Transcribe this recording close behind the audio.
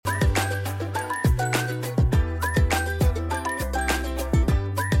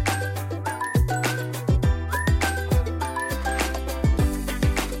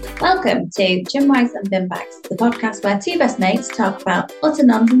Welcome to Gym Wives and Bin Bags, the podcast where two best mates talk about utter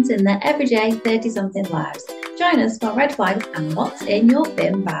nonsense in their everyday 30-something lives. Join us for Red Flags and What's in Your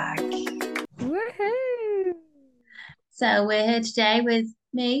Bin Bag. Woohoo! So we're here today with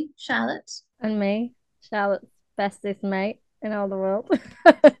me, Charlotte. And me, Charlotte's bestest mate in all the world.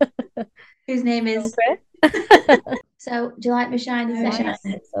 Whose name is... Okay. So, do you like my shiny Why is shiny?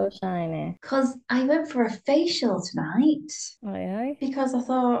 it so shiny? Because I went for a facial tonight. Aye, aye. Because I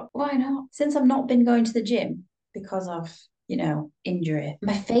thought, why not? Since I've not been going to the gym because of, injury,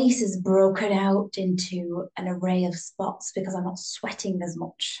 my face is broken out into an array of spots because I'm not sweating as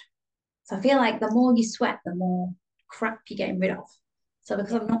much. So I feel like the more you sweat, the more crap you're getting rid of. So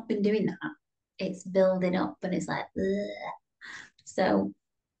because I've not been doing that, it's building up and it's like, ugh. So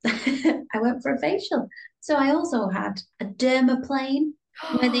I went for a facial. So I also had a dermaplane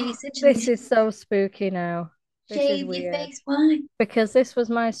where they essentially This is so spooky now. This is shave your weird. face. Why? Because this was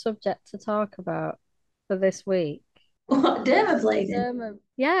my subject to talk about for this week. What, dermaplaning?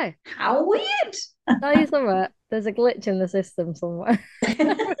 Yeah, How weird. tell you something. There's a glitch in the system somewhere.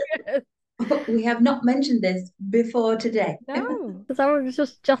 We have not mentioned this before today. No, because I was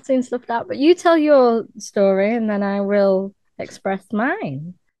just jotting stuff down. But you tell your story and then I will express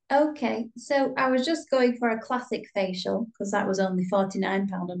mine. Okay, so I was just going for a classic facial because that was only £49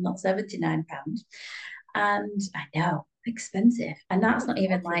 and not £79. And I know, expensive. And that's not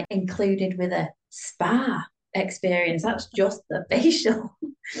even like included with a spa experience. That's just the facial.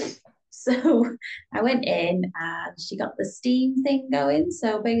 So I went in and she got the steam thing going.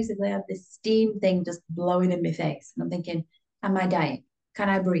 So basically, I had this steam thing just blowing in my face. And I'm thinking, am I dying? Can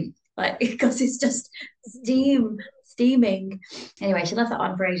I breathe? Like, because it's just steaming. Anyway, she left that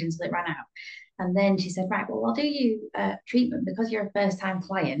on for ages until it ran out. And then she said, right, well, I'll do you treatment because you're a first time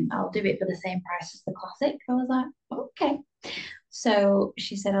client. I'll do it for the same price as the classic. I was like, okay. So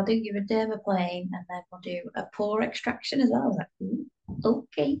she said, I'll do you a dermaplane and then we'll do a pore extraction as well. I was like,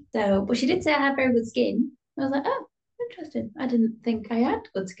 okay. So, but she did say I had very good skin. I was like, oh, interesting. I didn't think I had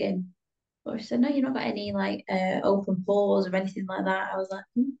good skin. But she said, no, you've not got any like open pores or anything like that. I was like,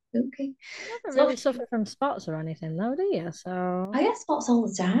 okay. You never So really suffer from spots or anything, though, do you? So, I get spots all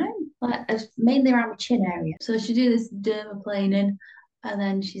the time, like mainly around my chin area. So she do this dermaplaning and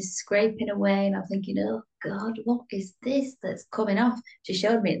then she's scraping away, and I'm thinking, oh God, what is this that's coming off? She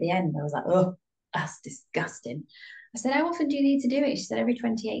showed me at the end. I was like, oh, that's disgusting. I said, how often do you need to do it? She said, every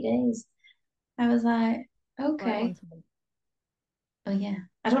 28 days. I was like, like okay. once a month. Oh, yeah.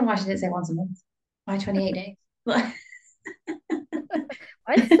 I don't know why she didn't say once a month. Why 28 days? But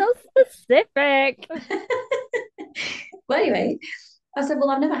Why so specific? well, anyway, I said, well,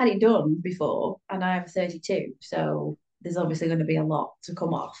 I've never had it done before, and I'm 32, so there's obviously going to be a lot to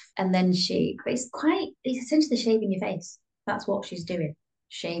come off. And then but it's essentially shaving your face. That's what she's doing,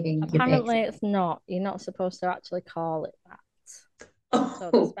 shaving your face. Apparently, it's not. You're not supposed to actually call it that. So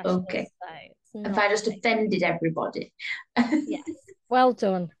the Oh, okay. specialists say it's If not I just safe. offended everybody. Yes. Well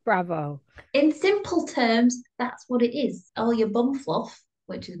done. Bravo. In simple terms, that's what it is. All your bum fluff,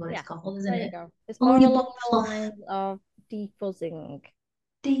 which is what it's Yeah. called, isn't There you it? go. It's All more your bum along the fluff, lines of defuzzing.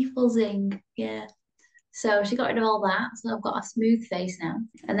 defuzzing. Yeah. So she got rid of all that. So I've got a smooth face now.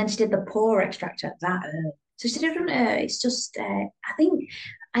 And then she did the pore extractor. That hurt. So she didn't hurt. It's just, I think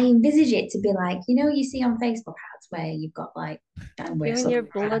I envisage it to be like, you see on Facebook ads where you've got like, I'm You wearing and your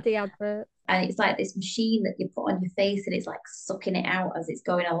something right now. bloody advert. And it's like this machine that you put on your face and it's like sucking it out as it's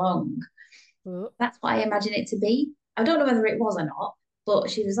going along. Oh, That's what I imagine it to be. I don't know whether it was or not, but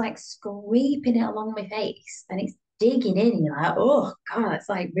she was like scraping it along my face and it's digging in. And you're like, oh God, it's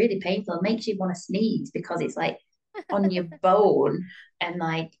like really painful. It makes you want to sneeze because it's like on your bone and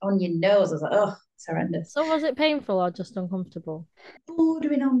like on your nose. I was like, oh, it's horrendous. so was it painful or just uncomfortable?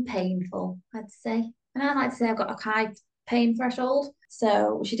 Bordering on painful, I'd say. And I like to say I've got a high pain threshold.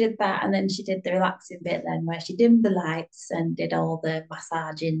 So she did that and then she did the relaxing bit then where she dimmed the lights and did all the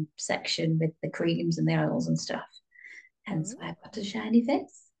massaging section with the creams and the oils and stuff. Hence why I've got a shiny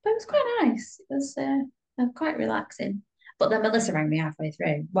face. But it was quite nice. It was quite relaxing. But then Melissa rang me halfway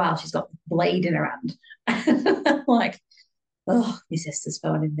through while she's got the blade in her hand. I'm like, oh, my sister's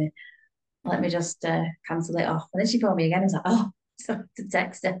phoning me. Let me just cancel it off. And then she phoned me again. I was like, oh, so to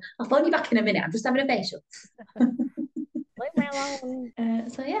text her. I'll phone you back in a minute. I'm just having a facial. Leave me alone.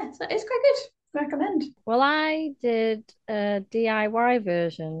 So yeah, so it's quite good. Recommend. Well, I did a DIY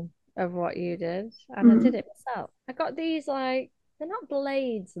version of what you did, and I did Mm. it myself. I got these like they're not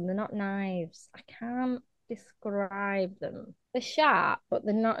blades and they're not knives. I can't describe them. They're sharp, but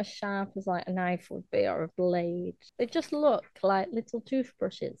they're not as sharp as like a knife would be or a blade. They just look like little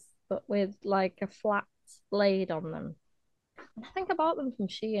toothbrushes, but with like a flat blade on them. And I think I bought them from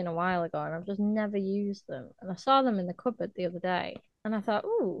Shein a while ago and I've just never used them. And I saw them in the cupboard the other day and I thought,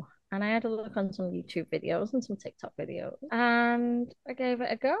 ooh. And I had a look on some YouTube videos and some TikTok videos and I gave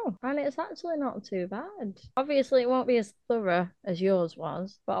it a go. And it's actually not too bad. Obviously, it won't be as thorough as yours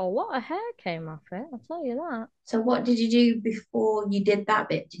was, but a lot of hair came off it, I'll tell you that. So what did you do before you did that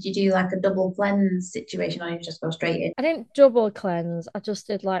bit? Did you do like a double cleanse situation or you just go straight in? I didn't double cleanse. I just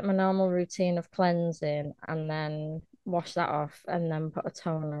did like my normal routine of cleansing and then wash that off and then put a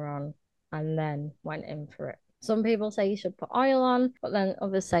toner on and then went in for it. Some people say you should put oil on, but then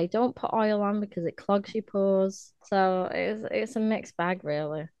others say don't put oil on because it clogs your pores. So it's a mixed bag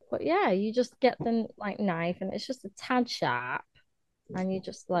really. But yeah, you just get the like knife and it's just a tad sharp and you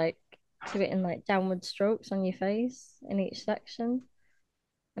just like do it in like downward strokes on your face in each section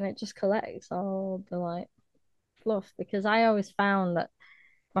and it just collects all the like fluff because I always found that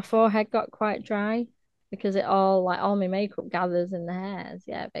my forehead got quite dry because it all like all my makeup gathers in the hairs,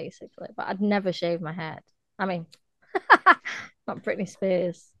 yeah, basically. But I'd never shave my head. I mean, not Britney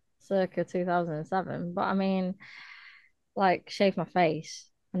Spears circa 2007, but I mean, like shave my face.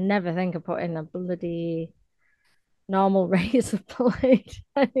 I never think of putting a bloody normal razor blade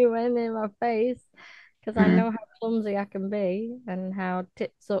anywhere near my face because I Mm. know how clumsy I can be and how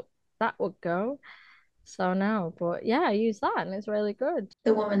tits up that would go. So no, but yeah, I use that and it's really good.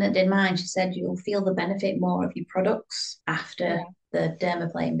 The woman that did mine, she said you'll feel the benefit more of your products after Yeah. the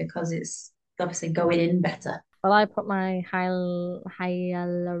dermaplane because it's obviously going in better. Well, I put my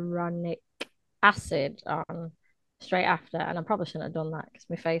hyaluronic acid on straight after, and I probably shouldn't have done that because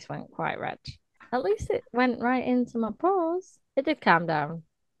my face went quite red. At least it went right into my pores. It did calm down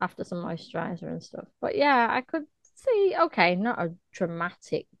after some moisturizer and stuff. But yeah, I could see, okay, not a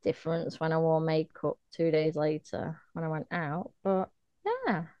dramatic difference when I wore makeup 2 days later when I went out, but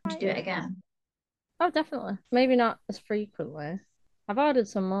yeah. Would you do it again? Oh, definitely. Maybe not as frequently. I've ordered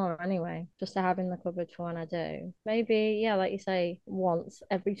some more anyway, just to have in the cupboard for when I do. Maybe, yeah, like you say, once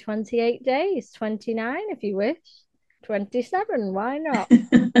every 28 days, 29 if you wish, 27, why not?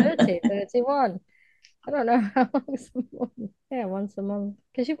 30, 31. I don't know how long's a month. Yeah, once a month.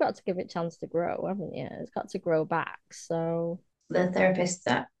 Because you've got to give it a chance to grow, haven't you? It's got to grow back. So, The therapist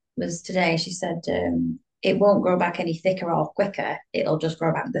that was today, she said it won't grow back any thicker or quicker. It'll just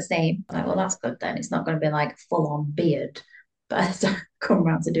grow back the same. I'm like, well, that's good then. It's not going to be like full on beard, but I still come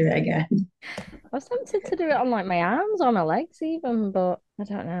around to do it again. I was tempted to do it on like my arms or my legs even, but I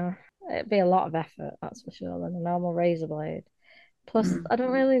don't know. It'd be a lot of effort, that's for sure, than a normal razor blade. Plus, Mm. I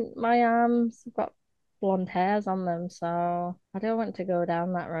don't really, my arms have got blonde hairs on them, so I don't want to go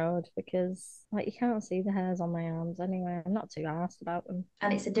down that road because, like, you can't see the hairs on my arms anyway. I'm not too arsed about them.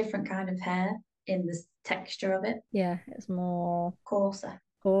 And it's a different kind of hair in the texture of it, Yeah, it's more coarser,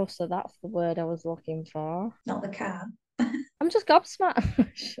 coarser. That's the word I was looking for. not the car. I'm just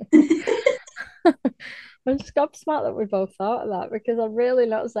gobsmacked. I'm just gobsmacked that we both thought of that because I've really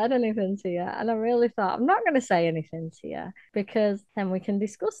not said anything to you. And I really thought, I'm not going to say anything to you because then we can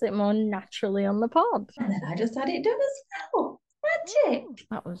discuss it more naturally on the pod. And then I just had it done as well. Magic.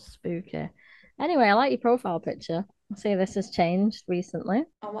 That was spooky. Anyway, I like your profile picture. I see this has changed recently.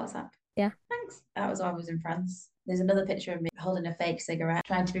 On WhatsApp. Yeah. Thanks. That was when I was in France. There's another picture of me holding a fake cigarette,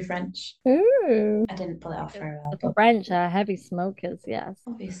 trying to be French. Ooh. I didn't pull it off very well, The but French are heavy smokers, yes.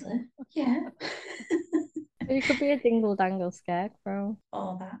 obviously, yeah. You could be a dingle dangle scarecrow.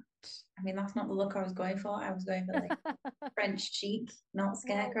 All that. I mean, that's not the look I was going for. I was going for like French chic, not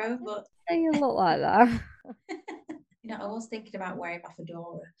scarecrow. But Say you look like that. I was thinking about wearing my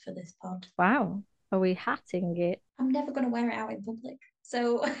fedora for this pod. Wow. Are we hatting it? I'm never going to wear it out in public.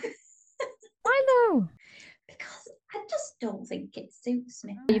 So, I know. because I just don't think it suits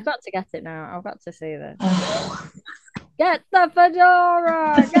me. You've got to get it now. I've got to see this. Oh. Get the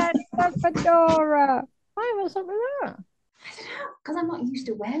fedora! Get the fedora! Why? What's up with that? I don't know, because I'm not used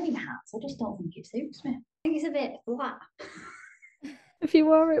to wearing hats. I just don't think it suits me. I think it's a bit flat. If you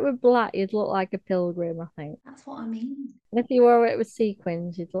wore it with black, you'd look like a pilgrim, I think. That's what I mean. And if you wore it with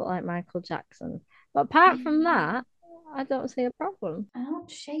sequins, you'd look like Michael Jackson. But apart from that, I don't see a problem. An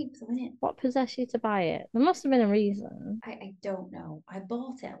odd shape, though, isn't it? What possessed you to buy it? There must have been a reason. I don't know. I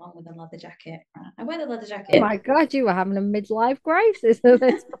bought it along with a leather jacket. I wear the leather Oh jacket. my God, you were having a midlife crisis at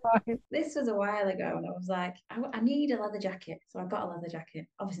this point. This was a while ago, and I was like, I need a leather jacket. So I got a leather jacket.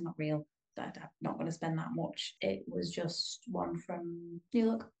 Obviously, not real. I'm not going to spend that much. It was just one from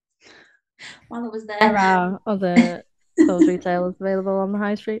New Look. While I was there. There are other clothes retailers available on the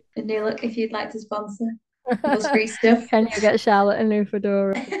high street. New Look, if you'd like to sponsor. Those free stuff. Can you get Charlotte a new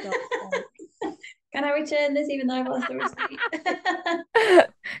fedora? Can I return this even though I've lost the receipt?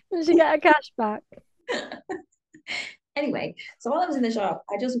 Did she get a cash back? Anyway, so while I was in the shop,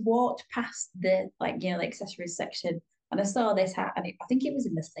 I just walked past the like the accessories section, and I saw this hat, and I think it was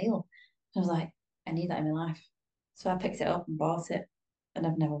in the sale. I was like, I need that in my life, so I picked it up and bought it, and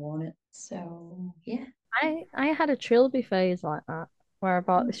I've never worn it. So yeah. I had a trilby phase like that where I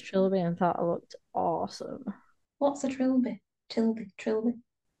bought this trilby and thought it looked awesome. What's a trilby? Trilby.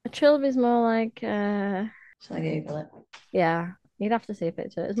 A trilby is more like Shall I Google it? yeah, you'd have to see a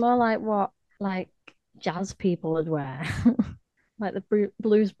picture. It's more like what like jazz people would wear. Like the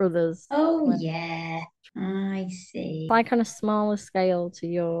Blues Brothers. Oh Wear. yeah, I see. Like on a smaller scale to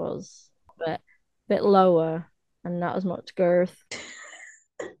yours, but a bit lower and not as much girth.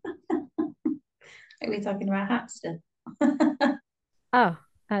 Are we talking about hats still? Oh,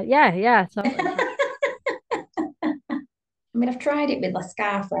 yeah, yeah, totally. I mean, I've tried it with a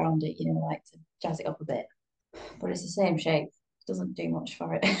scarf around it, like to jazz it up a bit, but it's the same shape. It doesn't do much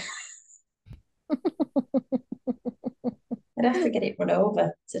for it. I'd have to get it run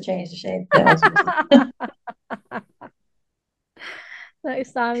over to change the shape of it or something.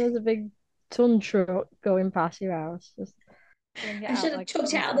 Next time there's a big ton truck going past your house, just bring it I should out have like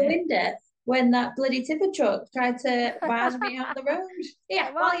chucked it a out of the container. window when that bloody tipper truck tried to barge me out the road. Yeah,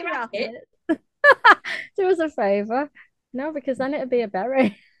 Yeah, while while you're you're at at it. it, do us a favor. No, because then it'd be a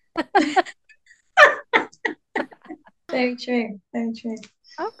berry. Very true. Very true.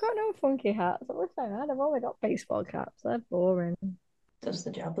 I've got no funky hats. I wish I had. I've only got baseball caps. They're boring. Does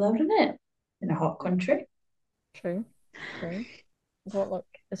the job though, doesn't it? In a hot country. True. True. It won't look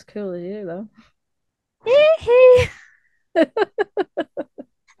as cool as you though. Hee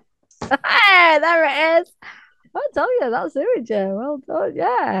Hey, there it is. I tell you, that's it, Joe. Well done.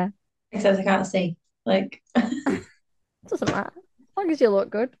 Yeah. Except I can't see. Like Doesn't matter. As long as you look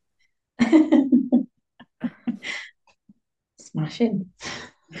good. smashing.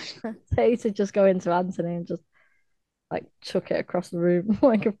 Say to just go into Anthony and just like chuck it across the room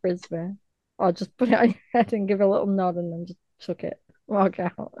like a frisbee. Or just put it on your head and give a little nod and then just chuck it. Walk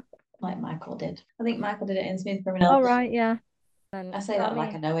out. Like Michael did. I think Michael did it in Smooth All Criminal. right, yeah. And I say I that like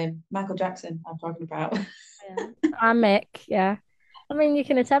I mean, know him. Michael Jackson, I'm talking about. yeah. I'm Mick, yeah. I mean, you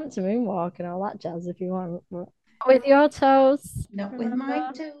can attempt to moonwalk and all that jazz if you want, but with your toes, Not with remember?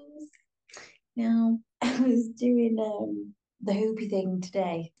 my toes. No, I was doing the hoopy thing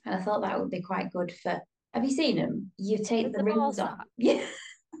today, and I thought that would be quite good for. Have you seen them? You take With the the ball rings off. sack, Yeah,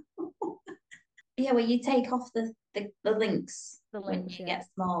 yeah. Well, you take off the links the when links, you yeah. get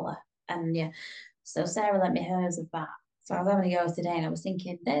smaller, and yeah. So Sarah lent me hers of that. So I was having a go today, and I was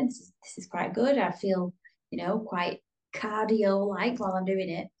thinking, this is quite good. I feel, quite cardio like while I'm doing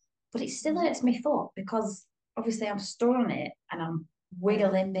it, but it still Mm. hurts my foot because obviously I'm stood on it and I'm Yeah.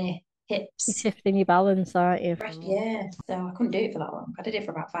 wiggling my You're hips. shifting your balance, aren't you? Fresh, From all... yeah. So I couldn't do it for that long. I did it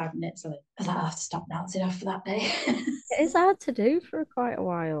for about 5 minutes. So I was like, I have to stop now. It's enough for that day. It is hard to do for quite a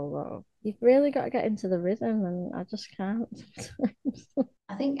while, though. You've really got to get into the rhythm, and I just can't sometimes.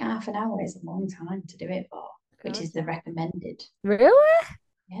 I think half an hour is a long time to do it for, which God, is the yeah. recommended. Really?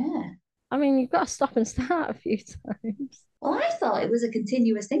 Yeah. I mean, you've got to stop and start a few times. Well, I thought it was a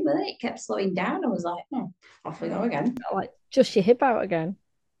continuous thing, but then it kept slowing down. I was like, off we go Oh, again. like just your hip out again.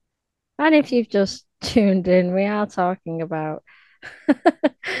 And if you've just tuned in, we are talking about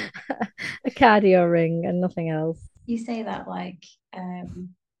a cardio ring and nothing else. You say that like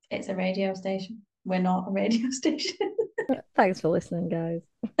it's a radio station. We're not a radio station. Thanks for listening, guys.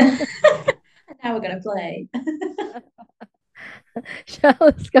 And now we're going to play.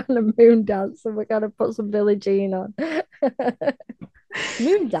 Charlotte's got a moon dance, and we're going to put some Billie Jean on.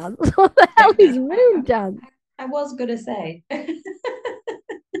 Moon dance? What the hell is moon dance? I was going to say.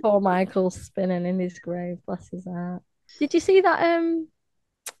 Poor Michael's spinning in his grave, bless his heart. Did you see that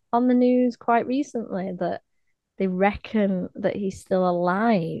on the news quite recently that they reckon that he's still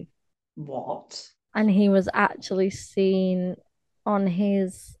alive What? and he was actually seen on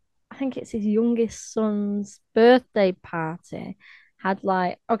his, I think it's his youngest son's birthday party. Had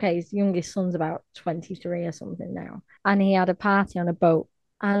like, okay, his youngest son's about 23 or something now, and he had a party on a boat.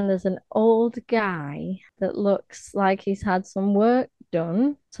 And there's an old guy that looks like he's had some work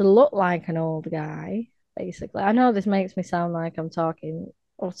done to look like an old guy, basically. I know this makes me sound like I'm talking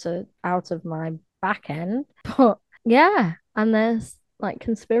utter out of my back end, but yeah. And there's like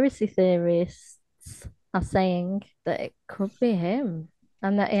conspiracy theorists are saying that it could be him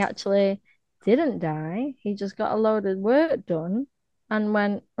and that he actually didn't die. He just got a load of work done and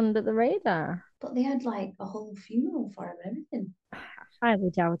went under the radar. But they had like a whole funeral for him and everything. I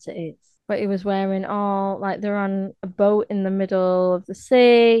highly doubt it is. But he was wearing all like they're on a boat in the middle of the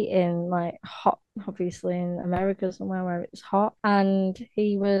sea in like hot, obviously in America somewhere where it's hot. And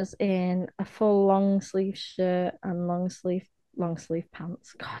he was in a full long sleeve shirt and long sleeve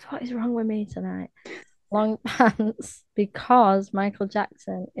pants. God, what is wrong with me tonight? Long pants because Michael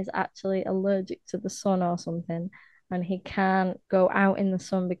Jackson is actually allergic to the sun or something, and he can't go out in the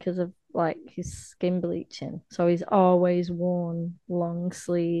sun because of like his skin bleaching. So he's always worn long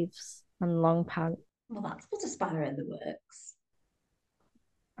sleeves and long pants. Well, that's put a spanner in the works.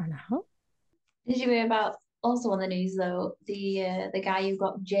 I know. Did you hear about also on the news though the guy who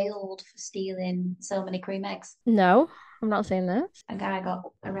got jailed for stealing so many cream eggs? No, I'm not saying this. A guy got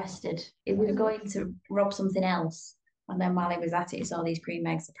arrested. He was going to rob something else, and then while he was at it, he saw these cream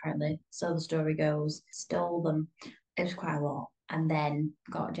eggs. Apparently, so the story goes, stole them. It was quite a lot, and then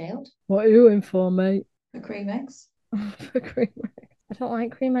got jailed What are you in for, mate? for cream eggs. For cream eggs. I don't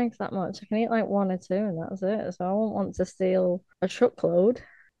like cream eggs that much. I can eat like one or two and that's it. So I won't want to steal a truckload.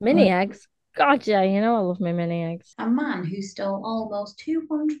 Mini Right. eggs. God, yeah, you know I love my mini eggs. A man who stole almost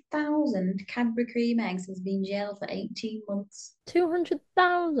 200,000 Cadbury cream eggs has been jailed for 18 months.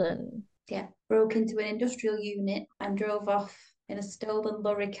 200,000. Yeah, broke into an industrial unit and drove off in a stolen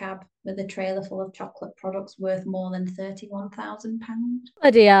lorry cab with a trailer full of chocolate products worth more than £31,000.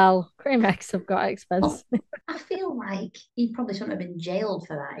 Bloody hell. Cream eggs have got Well, expensive. I feel like he probably shouldn't have been jailed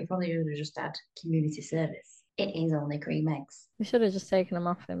for that. He probably should have just had community service. It is only cream eggs. We should have just taken them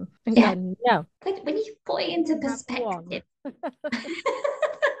off him and Yeah, gone, no. when you put it into Have one. perspective,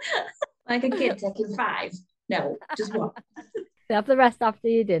 like a kid taking five. No, just one. Have the rest after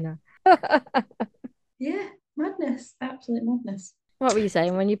your dinner. Yeah, madness, absolute madness. What were you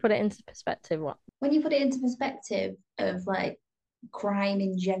saying when you put it into perspective? What? When you put it into perspective of like crime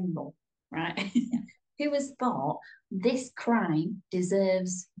in general, right? Who has thought this crime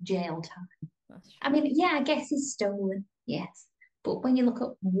deserves jail time? I mean, yeah, I guess he's stolen, yes. But when you look at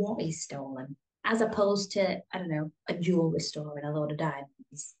what he's stolen, as opposed to, I don't know, a jewelry store and a load of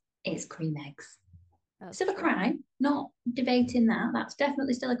diamonds, it's cream eggs. That's Still a true. crime, not debating that. That's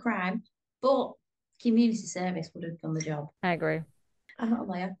definitely still a crime. But community service would have done the job. I agree. I'm not a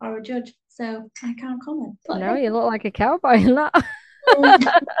lawyer or a judge, so I can't comment. But No, hey, you look like a cowboy in that. with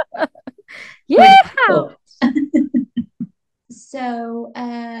Yeah. foot. So,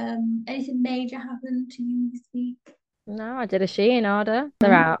 anything major happened to you this week? No, I did a Shein order.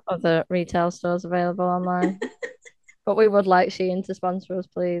 There Mm. are other retail stores available online, but we would like Shein to sponsor us,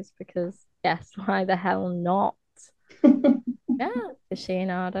 please, because yes, why the hell not? Yeah, a Shein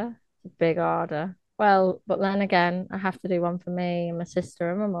order. It's a big order. Well, but then again, I have to do one for me and my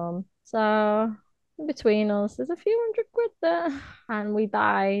sister and my mum. So in between us, there's a few hundred quid there. And we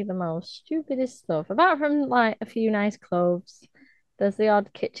buy the most stupidest stuff. Apart from like a few nice clothes, there's the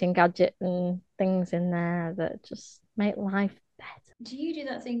odd kitchen gadget and things in there that just make life better. Do you do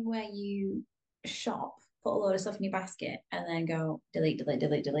that thing where you shop, put a load of stuff in your basket, and then go delete, delete,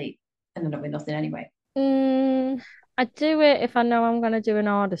 delete, delete, and end up with nothing anyway? Mm, I do it if I know I'm going to do an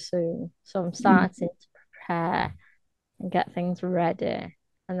order soon. So I'm Mm. starting to prepare and get things ready.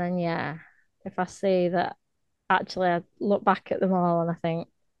 And then, yeah, if I see that actually I look back at them all and I think,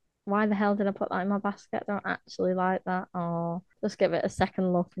 why the hell did I put that in my basket? I don't actually like that. Or just give it a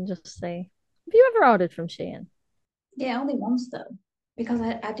second look and just see. Have you ever ordered from Shein? Yeah, only once though, because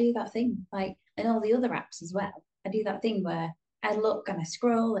I do that thing like in all the other apps as well. I do that thing where I look and I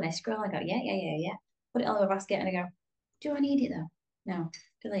scroll and I scroll and I go, yeah, yeah, yeah, yeah. Put it on my basket and I go, do I need it though? No,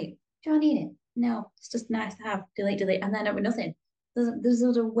 delete. Do I need it? No, it's just nice to have. Delete, delete, and then up with nothing.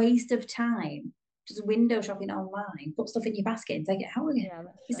 There's a waste of time just window shopping online. Put stuff in your basket and take it out again. Yeah,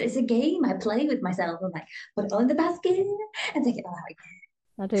 that's It's, true. it's a game I play with myself. I'm like, put it all in the basket and take it all out again.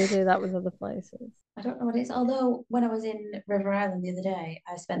 I do that with other places. I don't know what it is. Although when I was in River Island the other day,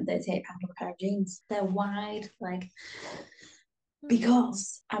 I spent £38 on a pair of jeans. They're wide, like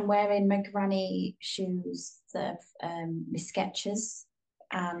because I'm wearing my granny shoes that my Skechers,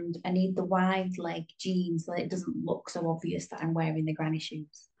 and I need the wide leg jeans so that it doesn't look so obvious that I'm wearing the granny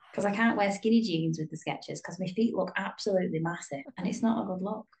shoes. Because I can't wear skinny jeans with the Skechers because my feet look absolutely massive and it's not a good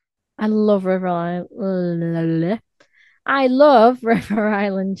look. I love River Island. I love River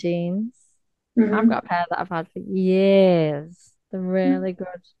Island jeans. I've Mm-hmm. got a pair that I've had for years. They're really good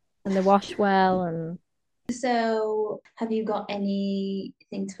and they wash well. And So, have you got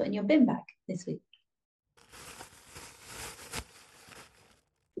anything to put in your bin bag this week?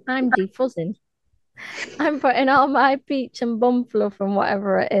 I'm defuzzing. I'm putting all my peach and bum fluff and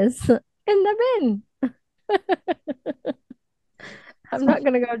whatever it is in the bin. I'm not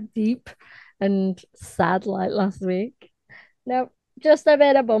gonna go deep and sad like last week. Nope. Just a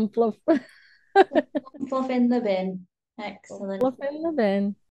bit of bum fluff. Fluff in the bin. Bum Excellent. fluff in the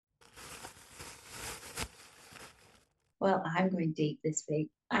bin. Well, I'm going deep this week.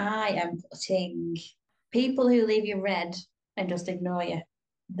 I am putting people who leave you red and just ignore you.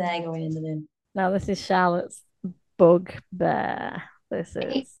 They're going in the bin. Now this is Charlotte's bugbear. This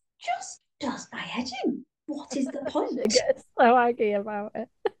It is. just does my head in. What is the point? She gets so aggy about it.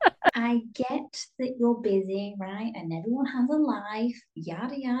 I get that you're busy, right? And everyone has a life,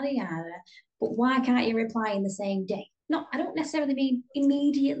 yada, yada, yada. But why can't you reply in the same day? No, I don't necessarily mean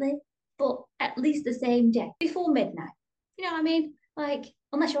immediately, but at least the same day, before midnight. You know what I mean? Like,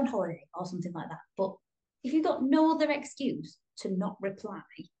 unless you're on holiday or something like that. But if you've got no other excuse to not reply,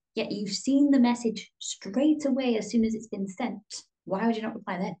 yet you've seen the message straight away as soon as it's been sent, why would you not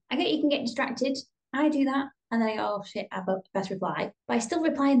reply then? I get you can get distracted. I do that. And then I go, oh shit, I best reply. But I still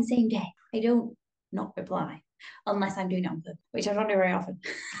reply in the same day. I don't not reply unless I'm doing it on purpose, which I don't do very often.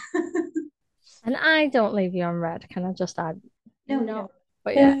 And I don't leave you on red. Can I just add? No, you No. don't.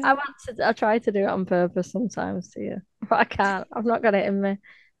 But yeah, No. I try to do it on purpose sometimes to you, but I can't. I've not got it in me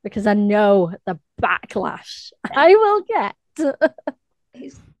because I know the backlash I will get.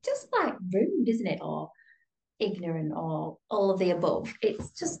 It's just like rude, isn't it? Or ignorant or all of the above.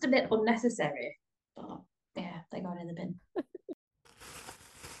 It's just a bit unnecessary. But yeah, they're going in the bin.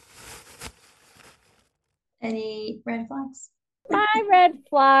 Any red flags? My red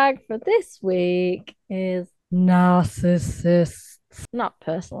flag for this week is narcissists. Not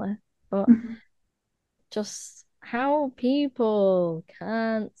personally, but just how people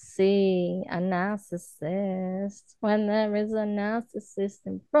can't see a narcissist when there is a narcissist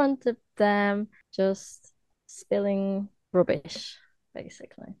in front of them, just spilling rubbish,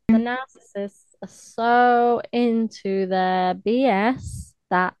 basically. The narcissists are so into their BS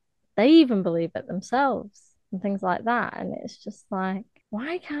that they even believe it themselves and things like that. And it's just like,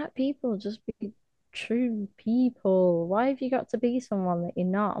 why can't people just be true people? Why have you got to be someone that you're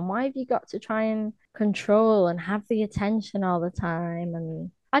not? And why have you got to try and control and have the attention all the time?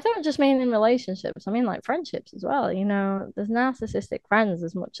 And I don't just mean in relationships, I mean like friendships as well. You know, there's narcissistic friends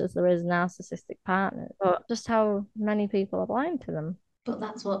as much as there is narcissistic partners, but just how many people are blind to them. But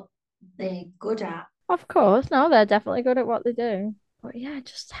that's what they're good at. Of course, no, they're definitely good at what they do. But yeah,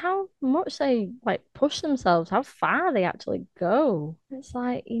 just how much they like push themselves, how far they actually go. It's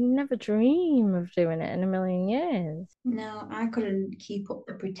like you never dream of doing it in a million years. No, I couldn't keep up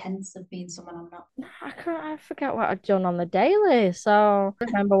the pretense of being someone I'm not. I forget what I've done on the daily. So I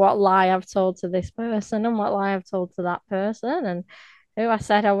remember what lie I've told to this person and what lie I've told to that person and who I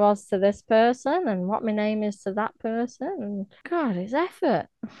said I was to this person and what my name is to that person. And God, it's effort.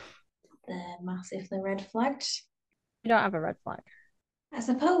 They're massively red flagged. You don't have a red flag. I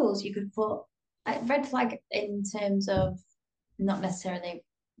suppose you could put a red flag in terms of not necessarily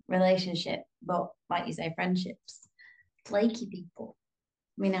relationship, but like you say, friendships. Flaky people.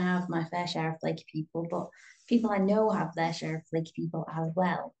 I mean, I have my fair share of flaky people, but people I know have their share of flaky people as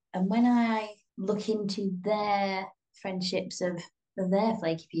well. And when I look into their friendships of their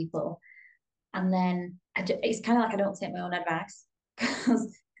flaky people, and then it's kind of like I don't take my own advice because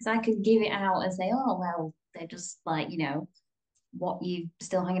I could give it out and say, oh well, they're just like what you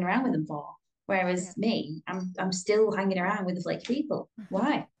still hanging around with them for. Yeah. Whereas me, I'm still hanging around with the flaky people.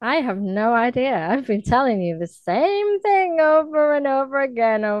 Why? I have no idea. I've been telling you the same thing over and over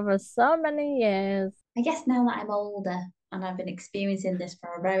again over so many years. I guess now that I'm older and I've been experiencing this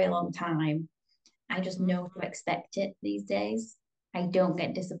for a very long time, I just know to expect it these days. I don't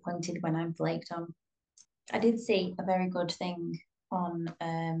get disappointed when I'm flaked on. I did see a very good thing on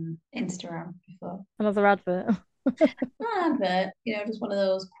Instagram before. Another advert But just one of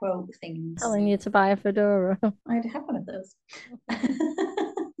those quote things. telling you to buy a fedora. I'd have one of those.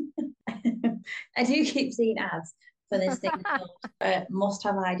 I do keep seeing ads for this thing called must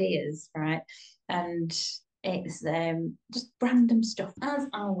have ideas, right? And it's just random stuff. As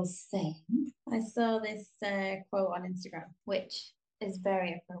I was saying, I saw this quote on Instagram, which is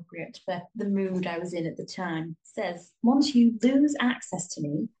very appropriate for the mood I was in at the time. It says, once you lose access to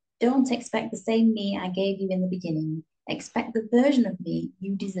me, don't expect the same me I gave you in the beginning. Expect the version of me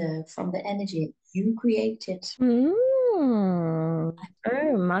you deserve from the energy you created. Mm.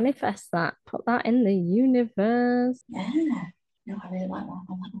 Oh, manifest that. Put that in the universe. Yeah, no, I really like that.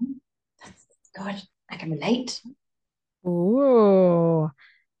 I'm like, that's good. I can relate. Ooh.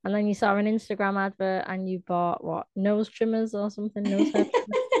 And then you saw an Instagram advert and you bought what? Nose trimmers or something? Nose hair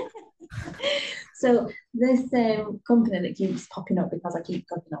trimmers? So this company that keeps popping up because I keep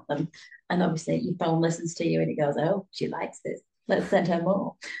clicking on them, and obviously your phone listens to you and it goes, "Oh, she likes this. Let's send her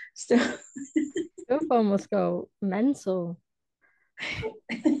more." So Your phone must go mental.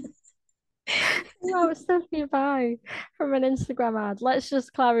 Well, stuff you buy from an Instagram ad. Let's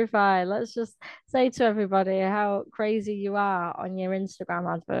just clarify. Let's just say to everybody how crazy you are on your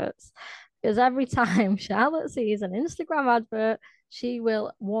Instagram adverts. Because every time Charlotte sees an Instagram advert, she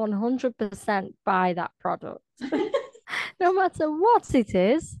will 100% buy that product. No matter what it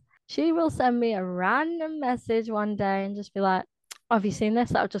is, she will send me a random message one day and just be like, "Oh, have you seen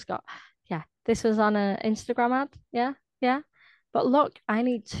this? That I've just got, yeah, this was on an Instagram ad. Yeah, yeah. But look, I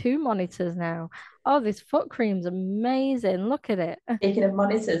need two monitors now. Oh, this foot cream's amazing. Look at it." Speaking of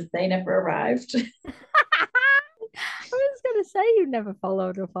monitors, they never arrived. I was going to say you never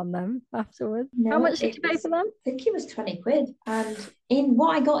followed up on them afterwards. How No, much did it you pay was, for them? I think it was 20 quid. And in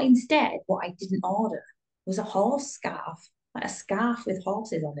what I got instead, what I didn't order was a horse scarf, like a scarf with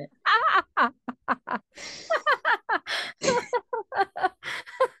horses on it. I'm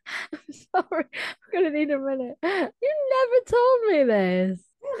sorry, I'm going to need a minute. You never told me this.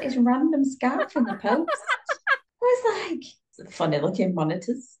 Yeah, this random scarf in the post. I was like, funny looking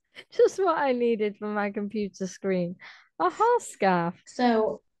monitors. Just what I needed for my computer screen. A horse scarf.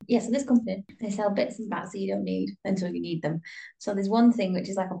 So yeah, so this company, they sell bits and bats that you don't need until you need them. So there's one thing which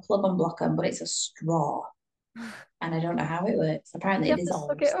is like a plug and blocker, but it's a straw. And I don't know how it works. Did Apparently you it have to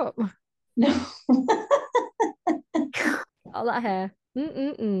suck it dissolves. up? No. All that hair.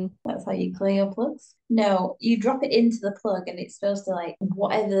 Mm-mm-mm. That's how you clear your plugs. No, you drop it into the plug and it's supposed to like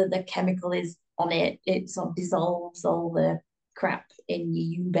whatever the chemical is on it, it sort of dissolves all the crap in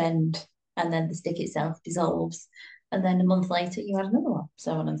your U bend and then the stick itself dissolves. And then a month later you had another one,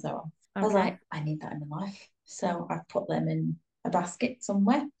 so on and so on. I was Okay. like, I need that in my life. So I've put them in a basket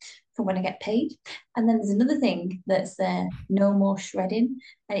somewhere for when I get paid. And then there's another thing that's no more shredding.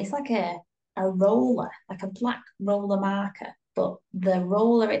 And it's like a roller, like a black roller marker, but the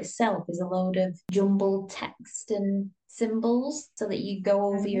roller itself is a load of jumbled text and symbols so that you go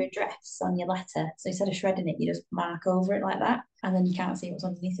over your Okay. address on your letter. So instead of shredding it, you just mark over it like that, and then you can't see what's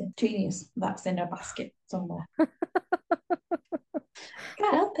underneath it. Genius. That's in a basket somewhere.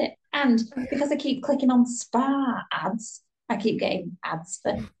 Can't help it. And because I keep clicking on spa ads, I keep getting ads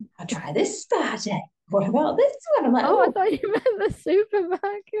for, I'll try this spa day. What about this one? I'm like, Oh, I oh, thought you meant the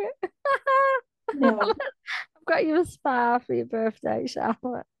supermarket. no. I've got you a spa for your birthday,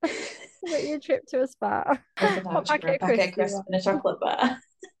 Charlotte. I've got you a trip to a spa. There's a What voucher for a packet of packet of crisps do you crisps want? and a chocolate bar.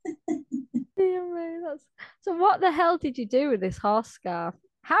 Dear me, that's... So what the hell did you do with this horse scarf?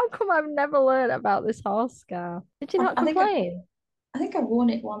 How come I've never learned about this horse scarf? Did you I, not I think I, complain? I think I've worn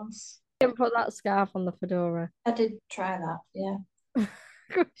it once. Didn't put that scarf on the fedora. I did try that. Yeah, Of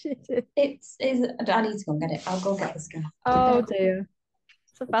course you did. it's. I need to go and get it. I'll go get the scarf. Oh dear.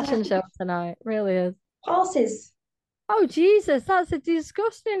 It's a fashion They're show tonight. It really is. horses. Oh Jesus, that's a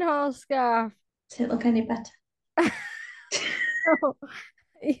disgusting horse scarf. Does it look any better? Oh,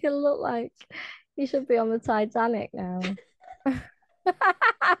 you look like you should be on the Titanic now.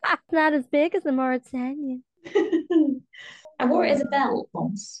 Not as big as the Mauritanian. I wore it Oh, as a belt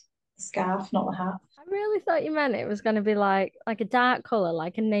once. The scarf, not the hat. I really thought you meant it was going to be like a dark color,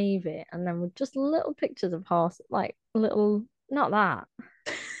 like a navy, and then with just little pictures of horse, like little, not that.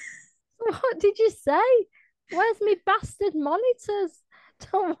 What did you say? Where's me bastard monitors?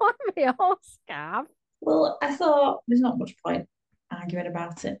 Don't want me horse scarf. Well, I thought there's not much point arguing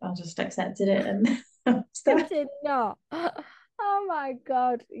about it. I just accepted it and You stuff. did not. Oh my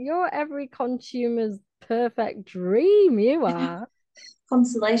God. You're every consumer's perfect dream. You are.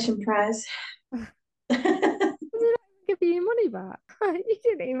 Consolation prize. Did I give you your money back? You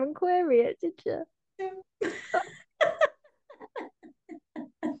didn't even query it, did you?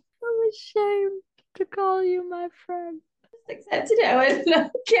 I'm ashamed to call you my friend. Accepted it. I went,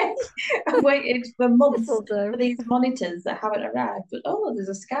 okay. I waited for months This'll do. for these monitors that haven't arrived. But oh, there's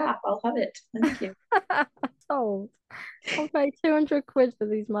a scarf. I'll have it. Thank you. Sold. I'll pay 200 quid for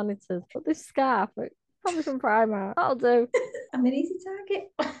these monitors, but this scarf, probably from Primark. That'll do. I'm an easy target.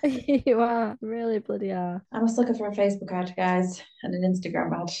 You are. Really bloody are. I'm a sucker for a Facebook ad, guys, and an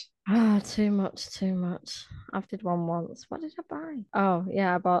Instagram ad. Ah, too much, too much. I've did one once. What did I buy? Oh,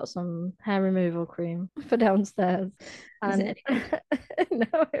 yeah, I bought some hair removal cream for downstairs. Was And it any good?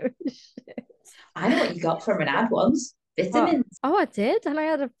 no, it was shit. I know what you got from an ad once. What? Vitamins. Oh, I did. And I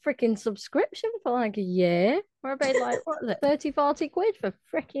had a freaking subscription for like a year where I paid like, what was it, 30, 40 quid for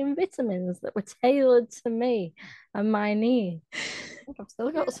freaking vitamins that were tailored to me and my needs. I think I've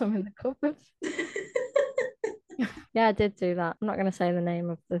still got some in the cupboard. Yeah, I did do that. I'm not going to say the name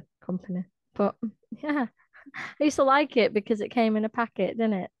of the company, but yeah, I used to like it because it came in a packet,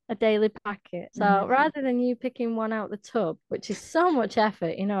 didn't it? A daily packet. So rather than you picking one out the tub, which is so much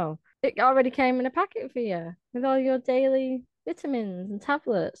effort, it already came in a packet for you with all your daily vitamins and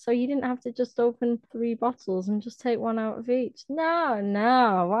tablets, so you didn't have to just open 3 bottles and just take one out of each.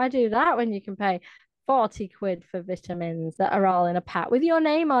 No, why do that when you can pay 40 quid for vitamins that are all in a pack with your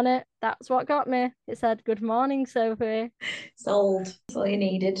name on it? That's what got me. It said, "Good morning, Sophie." Sold. That's all you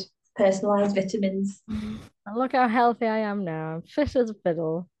needed. Personalised vitamins. And look how healthy I am now. I'm fit as a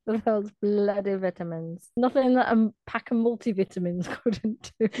fiddle with those bloody vitamins. Nothing that a pack of multivitamins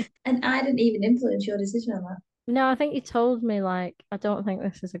couldn't do. And I didn't even influence your decision on that. No, I think you told me, like, I don't think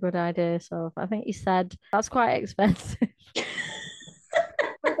this is a good idea. So I think you said that's quite expensive.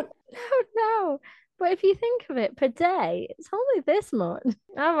 No. But if you think of it per day, it's only this much.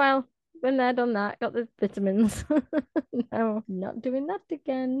 Oh well, been there, done that, got the vitamins. No, not doing that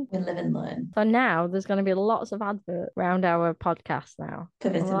again. We live and learn. So now there's going to be lots of adverts around our podcast now.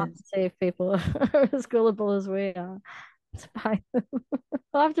 For We'll have to vitamins. see if people are as gullible as we are to buy them.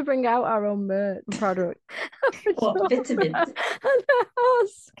 We'll have to bring out our own merch product. What, vitamins? And a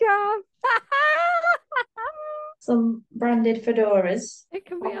horse scarf. Some branded fedoras. It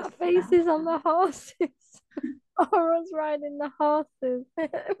can be our faces on the horses. Or us riding the horses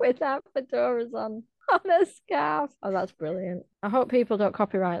with our fedoras on a scarf. Oh, that's brilliant. I hope people don't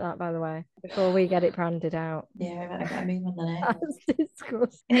copyright that, by the way, before we get it branded out. Yeah, I got a meme on the name. That's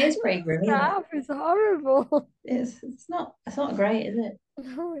disgusting. It is pretty grim, isn't it? Scarf is horrible. It's not great, is it?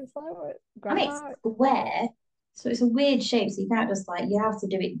 No, it's like what I mean, it's square, so it's a weird shape, so you can't just like, you have to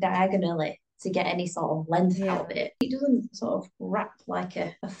do it diagonally to get any sort of length out of it. It doesn't sort of wrap like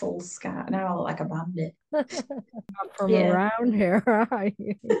a full scarf. Now I look like a bandit. Not from around here, are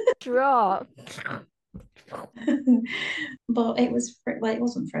you? Drop. But it was free. Well, it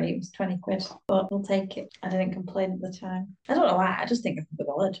wasn't free, it was 20 quid, but we'll take it. I didn't complain at the time. I don't know why, I just think I could be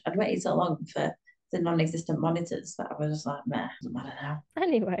bothered. I'd waited so long for the non-existent monitors that I was just like, meh, doesn't matter now.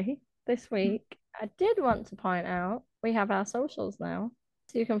 Anyway, this week I did want to point out we have our socials now.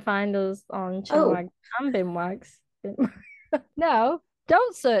 So you can find us on Chinwag and Binwags. No,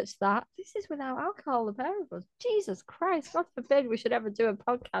 don't search that. This is without alcohol, the pair of us. Jesus Christ, God forbid we should ever do a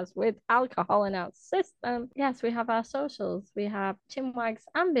podcast with alcohol in our system. Yes, we have our socials. We have Chinwags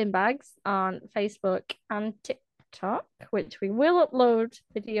and Binbags on Facebook and TikTok, which we will upload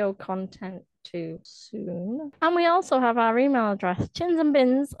video content to soon. And we also have our email address,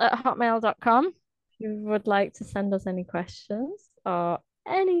 chinsandbins@hotmail.com. If you would like to send us any questions or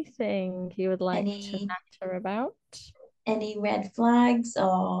anything you would like to natter about. Any red flags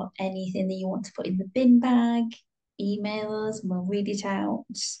or anything that you want to put in the bin bag, email us and we'll read it out.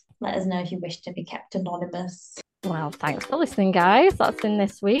 Let us know if you wish to be kept anonymous. Well, thanks for listening, guys. That's in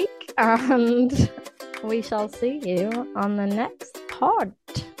this week. And we shall see you on the next pod.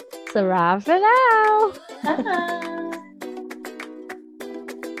 So, for now. Bye.